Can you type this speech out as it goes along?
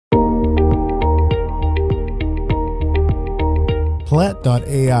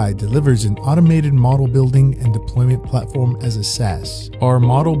Plat.AI delivers an automated model building and deployment platform as a SaaS. Our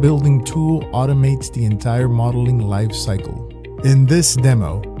model building tool automates the entire modeling lifecycle. In this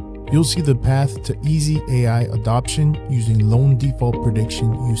demo, you'll see the path to easy AI adoption using lone default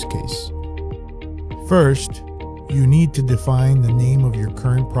prediction use case. First, you need to define the name of your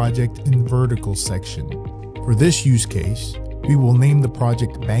current project in vertical section. For this use case, we will name the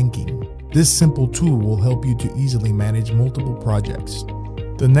project Banking. This simple tool will help you to easily manage multiple projects.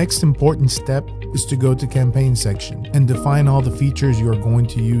 The next important step is to go to Campaign section and define all the features you are going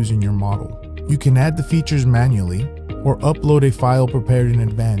to use in your model. You can add the features manually or upload a file prepared in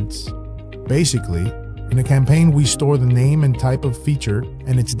advance. Basically, in a campaign we store the name and type of feature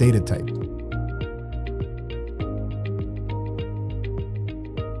and its data type.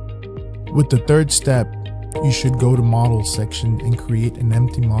 With the third step, you should go to Model section and create an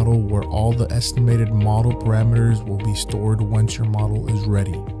empty model where all the estimated model parameters will be stored once your model is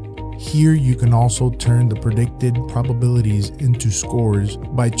ready. Here you can also turn the predicted probabilities into scores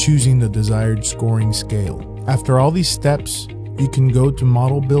by choosing the desired scoring scale. After all these steps, you can go to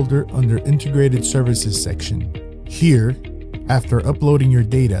Model Builder under Integrated Services section. Here, after uploading your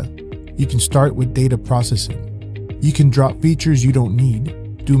data, you can start with data processing. You can drop features you don't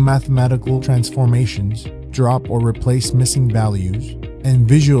need, do mathematical transformations, drop or replace missing values, and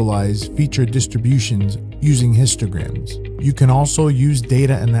visualize feature distributions using histograms. You can also use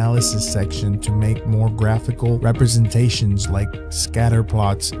data analysis section to make more graphical representations like scatter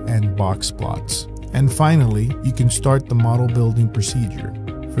plots and box plots. And finally, you can start the model building procedure.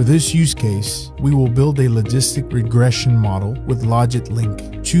 For this use case, we will build a logistic regression model with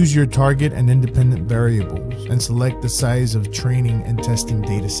LogitLink. Choose your target and independent variables and select the size of training and testing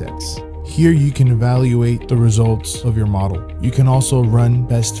datasets. Here you can evaluate the results of your model. You can also run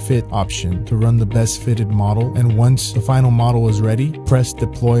best fit option to run the best fitted model, and once the final model is ready, press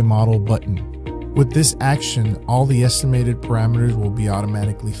deploy model button. With this action, all the estimated parameters will be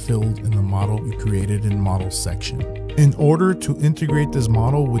automatically filled in the model you created in Model section. In order to integrate this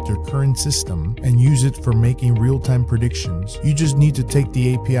model with your current system and use it for making real-time predictions, you just need to take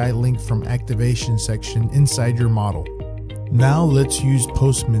the API link from Activation section inside your model. Now let's use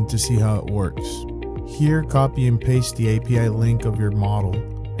Postman to see how it works. Here, copy and paste the API link of your model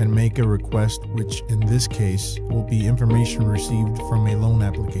and make a request, which in this case will be information received from a loan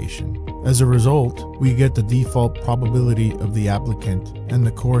application. As a result, we get the default probability of the applicant and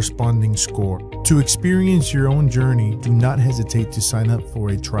the corresponding score. To experience your own journey, do not hesitate to sign up for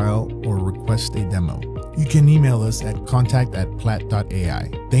a trial or request a demo. You can email us at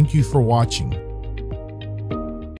contact@Plat.AI. Thank you for watching.